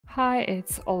Hi,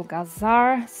 it's Olga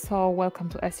Zar. So, welcome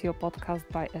to SEO podcast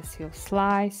by SEO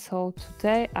Sly. So,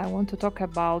 today I want to talk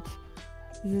about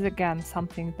this is again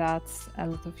something that a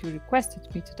lot of you requested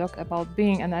me to talk about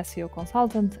being an SEO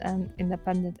consultant and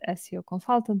independent SEO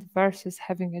consultant versus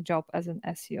having a job as an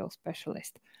SEO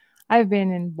specialist. I've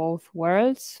been in both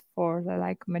worlds for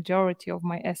the majority of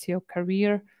my SEO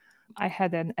career. I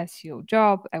had an SEO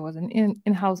job. I was an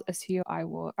in-house SEO.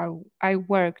 I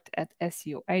worked at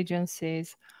SEO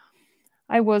agencies.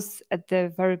 I was at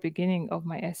the very beginning of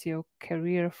my SEO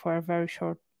career for a very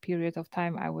short period of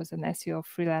time. I was an SEO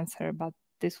freelancer, but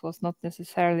this was not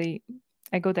necessarily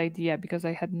a good idea because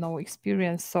I had no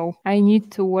experience. So I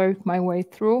need to work my way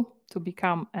through to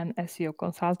become an SEO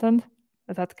consultant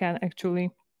that can actually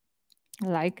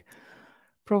like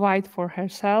provide for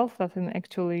herself, that can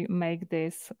actually make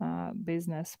this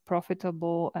business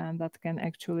profitable and that can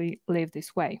actually live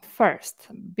this way. First,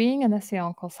 being an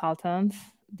SEO consultant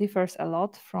differs a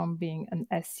lot from being an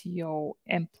SEO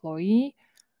employee,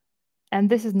 and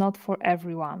this is not for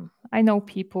everyone. I know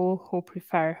people who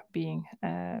prefer being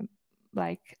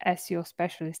like SEO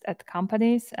specialist at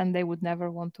companies and they would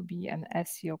never want to be an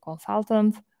SEO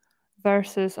consultant,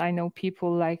 versus I know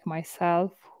people like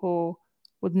myself who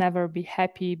would never be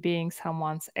happy being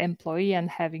someone's employee and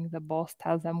having the boss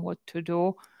tell them what to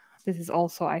do. This is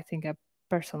also, I think, a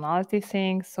personality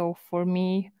thing. So for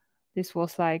me, this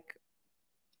was like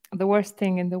the worst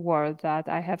thing in the world, that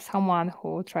I have someone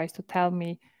who tries to tell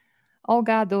me,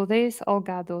 Olga, do this,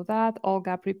 Olga, do that,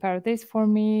 Olga, prepare this for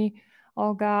me,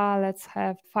 Olga, let's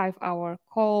have 5-hour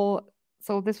call.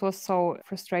 So this was so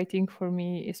frustrating for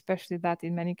me, especially that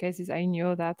in many cases I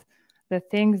knew that the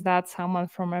things that someone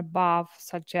from above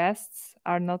suggests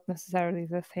are not necessarily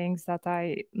the things that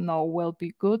I know will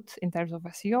be good in terms of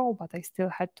SEO, but I still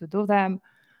had to do them.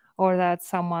 Or that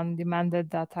someone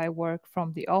demanded that I work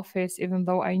from the office, even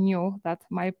though I knew that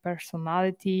my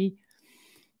personality,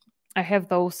 I have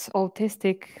those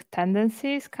autistic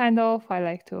tendencies, kind of. I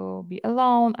like to be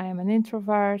alone. I am an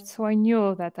introvert. So I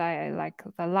knew that I like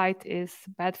the light is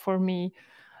bad for me,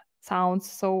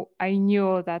 sounds. So I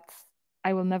knew that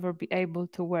I will never be able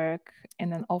to work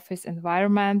in an office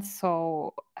environment.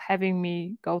 So having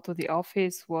me go to the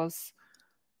office was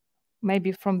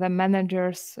maybe from the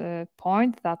manager's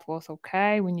point, that was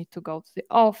okay. We need to go to the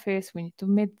office, we need to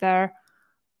meet there.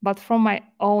 But from my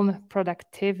own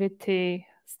productivity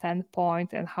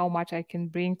standpoint and how much I can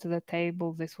bring to the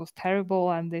table, this was terrible.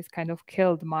 And this kind of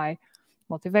killed my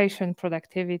motivation,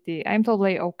 productivity. I'm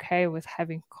totally okay with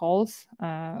having calls,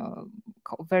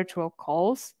 virtual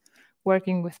calls,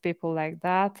 working with people like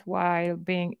that, while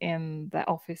being in the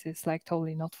office is like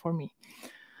totally not for me.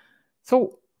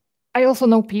 So I also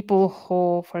know people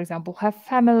who, for example, have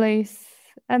families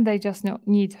and they just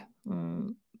need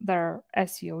their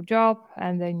SEO job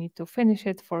and they need to finish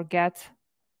it, forget,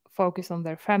 focus on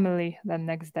their family, then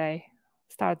next day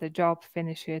start the job,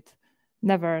 finish it,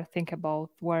 never think about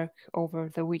work over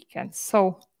the weekend.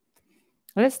 So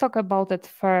let's talk about it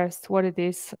first, what it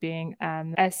is being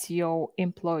an SEO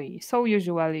employee. So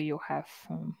usually you have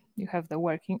the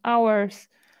working hours.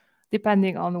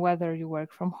 Depending on whether you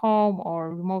work from home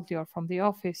or remotely or from the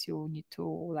office, you need to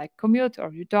like commute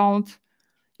or you don't.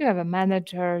 You have a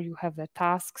manager, you have the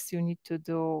tasks you need to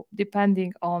do.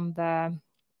 Depending on the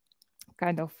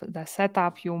kind of the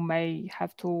setup, you may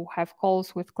have to have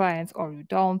calls with clients or you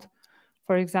don't.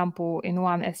 For example, in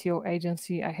one SEO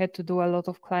agency, I had to do a lot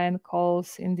of client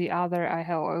calls. In the other, I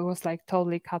was like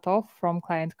totally cut off from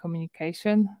client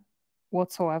communication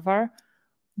whatsoever.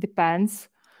 Depends.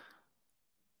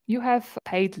 You have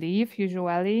paid leave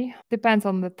usually. Depends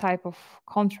on the type of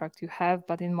contract you have,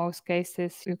 but in most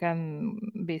cases, you can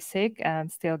be sick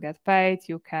and still get paid.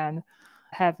 You can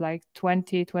have like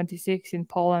 20, 26. In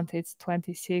Poland, it's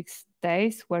 26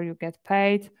 days where you get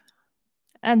paid,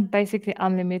 and basically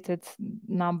unlimited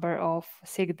number of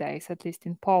sick days, at least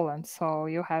in Poland. So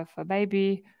you have a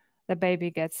baby, the baby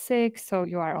gets sick, so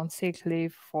you are on sick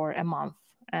leave for a month,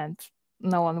 and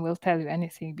no one will tell you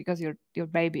anything because your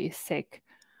baby is sick.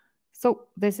 So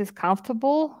this is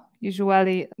comfortable.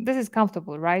 Usually this is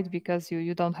comfortable, right? Because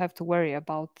you don't have to worry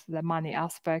about the money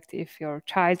aspect. If your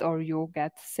child or you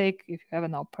get sick, if you have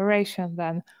an operation,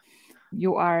 then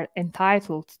you are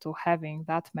entitled to having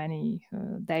that many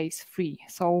days free.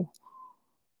 So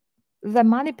the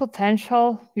money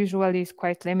potential usually is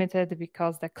quite limited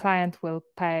because the client will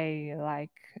pay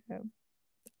like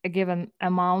a given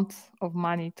amount of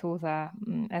money to the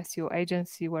SEO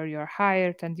agency where you're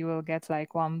hired, and you will get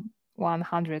like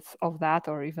 1/100th of that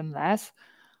or even less.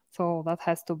 So that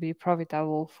has to be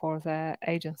profitable for the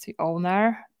agency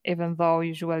owner, even though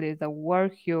usually the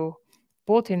work you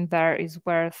put in there is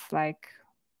worth like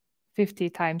 50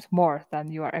 times more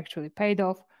than you are actually paid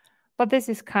off. But this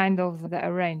is kind of the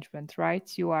arrangement,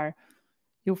 right?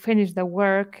 You finish the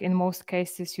work. In most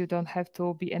cases, you don't have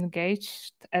to be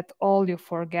engaged at all. You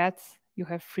forget. You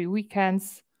have free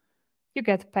weekends. You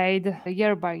get paid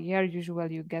year by year.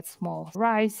 Usually, you get small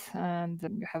rise, and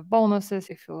you have bonuses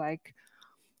if you like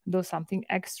do something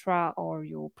extra or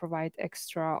you provide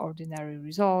extraordinary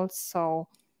results. So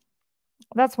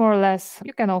that's more or less.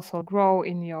 You can also grow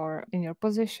in your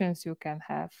positions. You can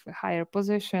have higher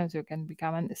positions. You can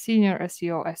become a senior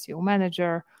SEO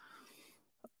manager,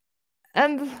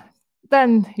 and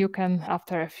then you can,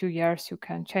 after a few years, you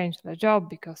can change the job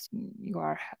because you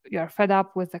are fed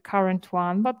up with the current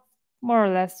one. But more or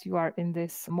less, you are in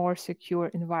this more secure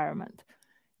environment.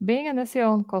 Being an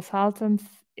SEO consultant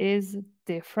is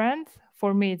different.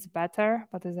 For me, it's better,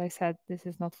 but as I said, this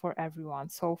is not for everyone.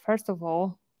 So first of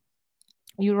all,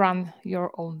 you run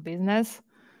your own business.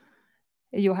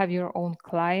 You have your own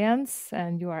clients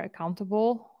and you are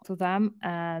accountable to them.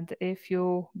 And if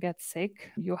you get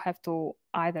sick, you have to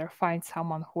either find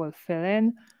someone who will fill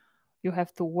in, you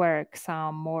have to work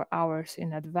some more hours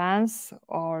in advance,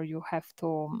 or you have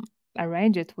to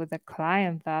arrange it with the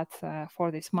client that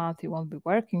for this month you won't be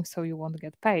working, so you won't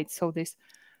get paid. So this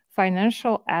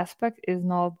financial aspect is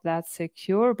not that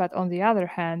secure, but on the other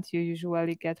hand, you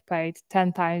usually get paid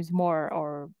 10 times more,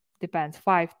 or depends,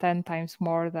 5, 10 times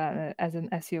more than as an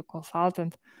SEO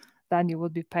consultant than you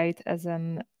would be paid as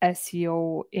an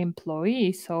SEO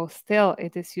employee. So still,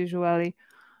 it is usually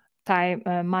time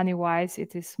money wise,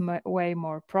 it is way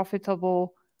more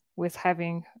profitable. With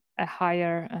having a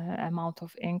higher amount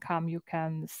of income, you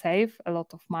can save a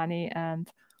lot of money and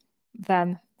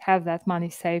then have that money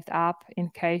saved up in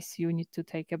case you need to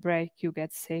take a break, you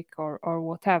get sick or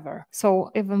whatever. So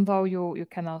even though you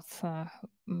cannot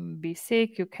be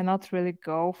sick, you cannot really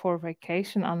go for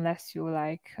vacation unless you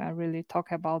like really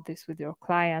talk about this with your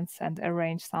clients and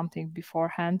arrange something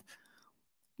beforehand,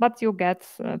 but you get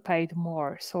paid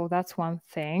more. So that's one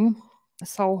thing.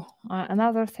 So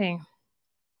another thing,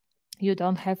 you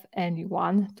don't have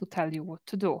anyone to tell you what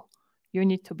to do. You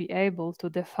need to be able to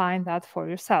define that for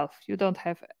yourself. You don't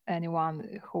have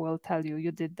anyone who will tell you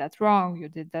you did that wrong, you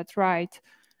did that right.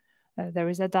 There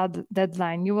is a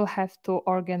deadline. You will have to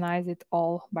organize it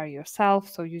all by yourself.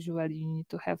 So usually you need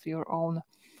to have your own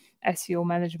SEO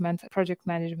management, project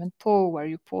management tool where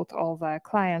you put all the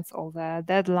clients, all the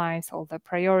deadlines, all the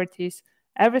priorities.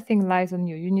 Everything lies on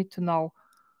you. You need to know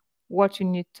what you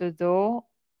need to do,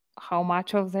 how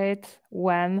much of it,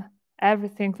 when.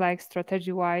 Everything like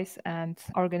strategy wise and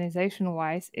organization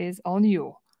wise is on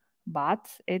you, but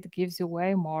it gives you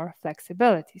way more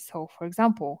flexibility. So, for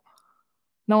example,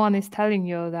 no one is telling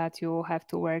you that you have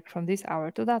to work from this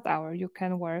hour to that hour. You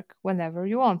can work whenever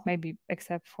you want, maybe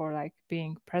except for like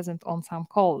being present on some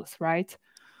calls, right?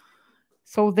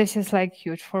 So this is like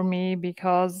huge for me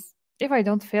because if I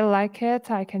don't feel like it,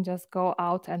 I can just go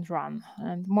out and run.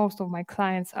 And most of my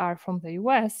clients are from the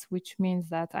US, which means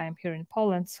that I am here in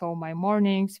Poland. So my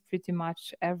mornings, pretty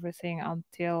much everything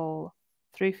until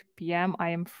 3 p.m., I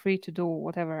am free to do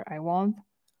whatever I want.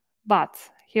 But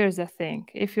here's the thing,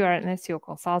 if you are an SEO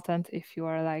consultant, if you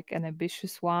are like an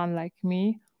ambitious one like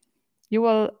me, you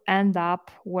will end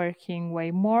up working way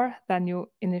more than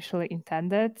you initially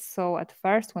intended. So at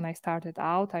first, when I started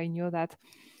out, I knew that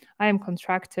I am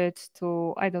contracted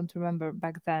to, I don't remember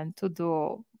back then, to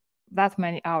do that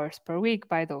many hours per week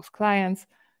by those clients.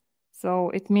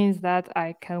 So it means that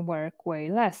I can work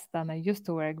way less than I used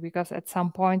to work because at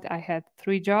some point I had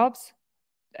 3 jobs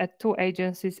at 2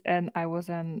 agencies and I was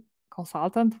an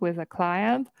consultant with a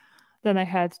client. Then I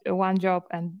had one job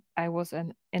and I was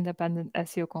an independent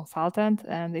SEO consultant,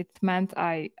 and it meant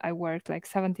I worked like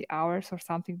 70 hours or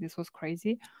something. This was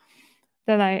crazy.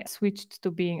 Then I switched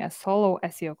to being a solo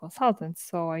SEO consultant.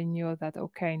 So I knew that,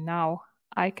 okay, now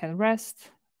I can rest,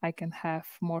 I can have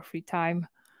more free time.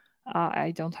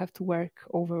 I don't have to work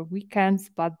over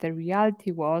weekends. But the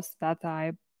reality was that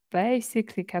I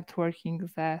basically kept working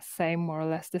the same, more or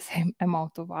less the same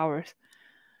amount of hours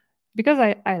because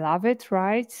I love it,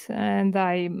 right? And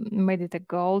I made it a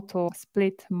goal to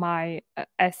split my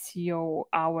SEO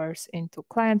hours into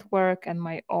client work and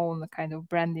my own kind of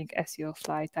branding SEO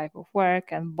slide type of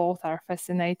work, and both are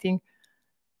fascinating.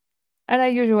 And I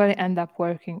usually end up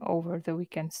working over the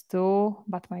weekends too,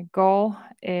 but my goal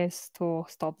is to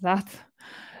stop that.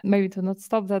 Maybe to not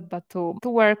stop that, but to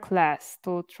work less,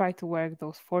 to try to work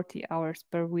those 40 hours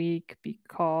per week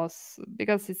because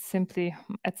it's simply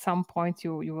at some point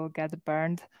you will get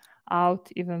burned out,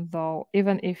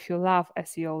 even if you love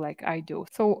SEO like I do.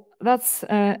 So that's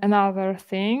another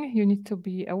thing. You need to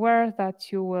be aware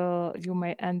that you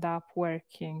may end up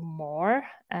working more,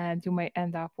 and you may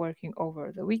end up working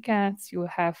over the weekends. You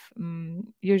have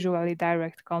usually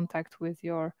direct contact with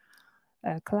your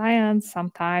clients.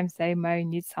 Sometimes they may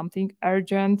need something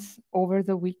urgent over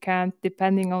the weekend,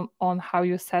 depending on how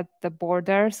you set the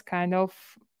borders. Kind of,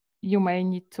 you may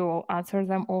need to answer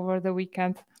them over the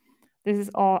weekend. This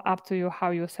is all up to you how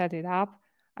you set it up.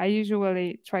 I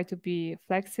usually try to be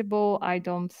flexible. I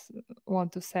don't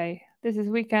want to say this is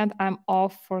weekend, I'm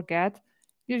off, forget.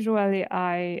 Usually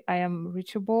I am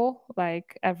reachable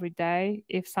like every day.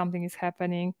 If something is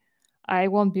happening, I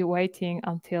won't be waiting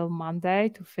until Monday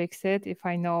to fix it. If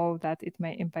I know that it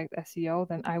may impact SEO,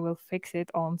 then I will fix it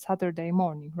on Saturday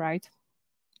morning, right?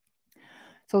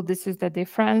 So this is the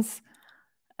difference.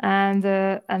 And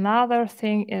another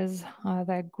thing is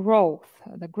the growth,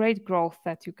 the great growth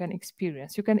that you can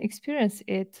experience. You can experience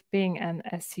it being an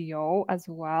SEO as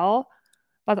well,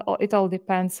 but it all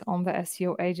depends on the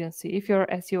SEO agency. If your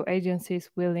SEO agency is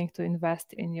willing to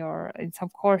invest in some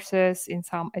courses, in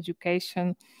some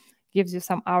education, gives you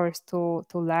some hours to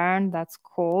learn, that's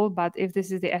cool. But if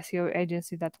this is the SEO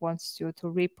agency that wants you to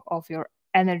rip off your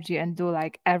energy and do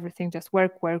like everything, just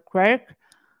work, work, work,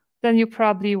 then you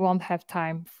probably won't have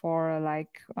time for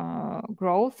like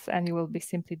growth, and you will be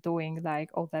simply doing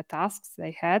like all the tasks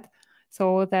they had.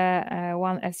 So the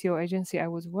one SEO agency I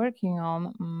was working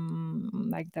on,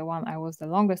 like the one I was the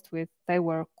longest with, they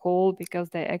were cool because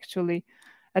they actually,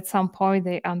 at some point,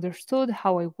 they understood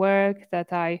how I work,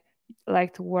 that I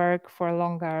like to work for a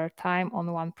longer time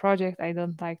on one project. I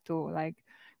don't like to like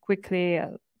quickly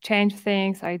change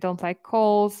things. I don't like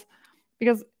calls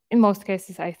because in most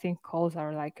cases, I think calls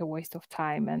are like a waste of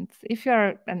time. And if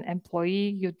you're an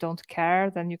employee, you don't care,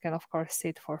 then you can, of course,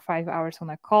 sit for 5 hours on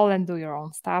a call and do your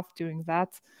own stuff during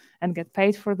that and get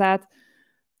paid for that.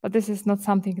 But this is not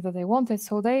something that I wanted.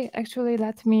 So they actually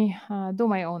let me do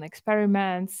my own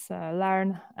experiments,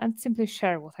 learn, and simply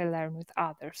share what I learn with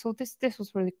others. So this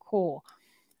was really cool.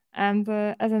 And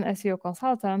as an SEO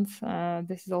consultant,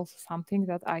 this is also something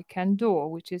that I can do,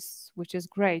 which is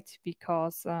great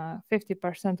because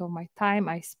 50% of my time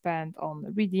I spend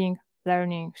on reading,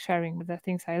 learning, sharing the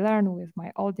things I learn with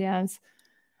my audience,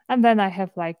 and then I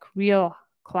have like real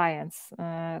clients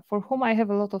for whom I have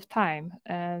a lot of time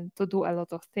and to do a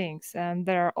lot of things, and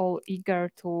they're all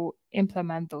eager to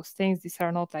implement those things. These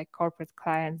are not like corporate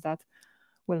clients that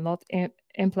will not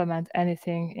implement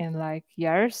anything in like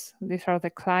years. These are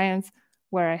the clients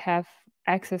where I have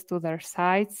access to their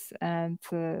sites, and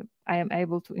I am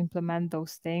able to implement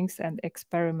those things and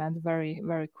experiment very,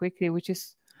 very quickly, which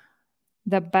is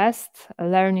the best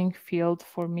learning field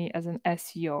for me as an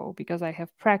SEO because I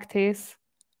have practice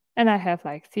and I have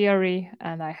like theory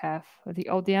and I have the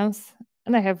audience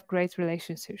and I have great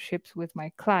relationships with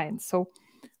my clients. So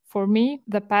for me,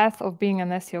 the path of being an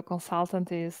SEO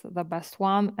consultant is the best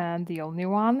one and the only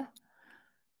one.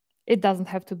 It doesn't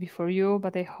have to be for you,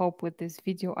 but I hope with this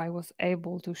video I was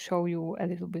able to show you a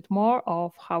little bit more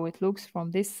of how it looks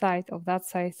from this side of that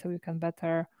side so you can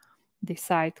better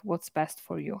decide what's best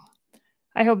for you.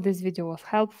 I hope this video was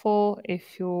helpful.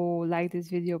 If you like this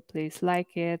video, please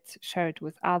like it, share it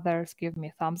with others, give me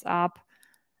a thumbs up,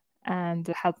 and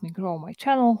help me grow my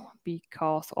channel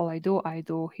because all I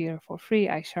do here for free.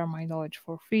 I share my knowledge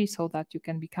for free so that you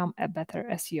can become a better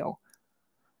SEO.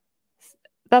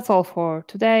 That's all for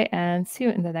today and see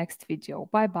you in the next video.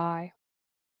 Bye bye.